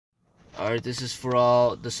Alright, this is for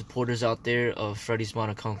all the supporters out there of Freddy's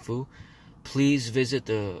Modern Kung Fu. Please visit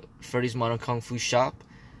the Freddy's Modern Kung Fu shop.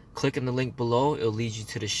 Click on the link below, it'll lead you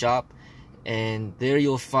to the shop. And there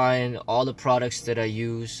you'll find all the products that I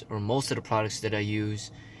use, or most of the products that I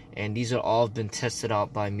use. And these are all been tested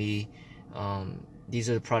out by me. These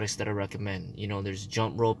are the products that I recommend. You know, there's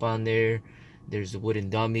jump rope on there. There's the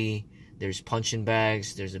wooden dummy. There's punching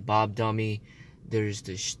bags. There's a bob dummy. There's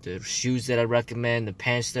the shoes that I recommend, the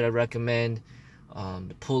pants that I recommend,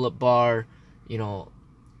 the pull-up bar, you know,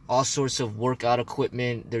 all sorts of workout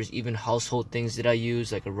equipment. There's even household things that I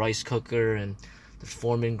use, like a rice cooker and the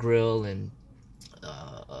Foreman grill and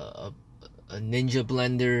a Ninja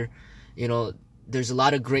blender. You know, there's a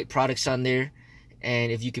lot of great products on there.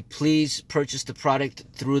 And if you could please purchase the product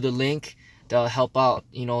through the link, that'll help out,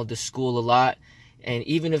 you know, the school a lot. And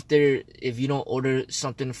even if you don't order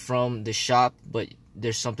something from the shop, but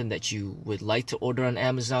there's something that you would like to order on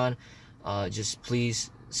Amazon, just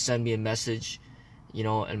please send me a message, you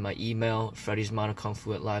know, and my email,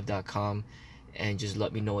 freddysmodernKungFu@live.com, and just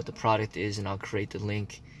let me know what the product is, and I'll create the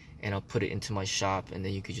link and I'll put it into my shop, and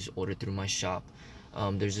then you could just order through my shop.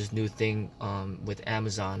 There's this new thing with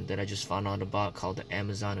Amazon that I just found out about called the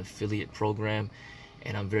Amazon Affiliate Program,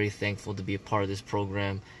 and I'm very thankful to be a part of this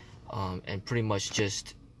program. And pretty much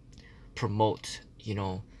just promote, you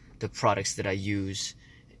know, the products that I use,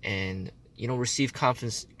 and, you know, receive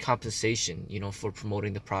compensation, you know, for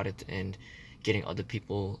promoting the product and getting other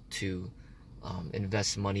people to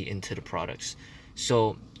invest money into the products.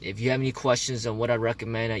 So if you have any questions on what I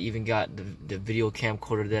recommend, I even got the video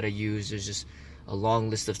camcorder that I use. There's just a long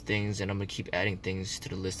list of things, and I'm gonna keep adding things to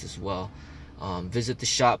the list as well. Visit the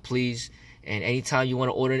shop, please, and anytime you want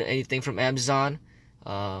to order anything from Amazon,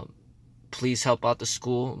 please help out the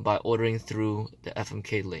school by ordering through the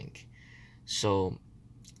FMK link. So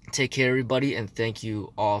take care, everybody, and thank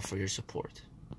you all for your support.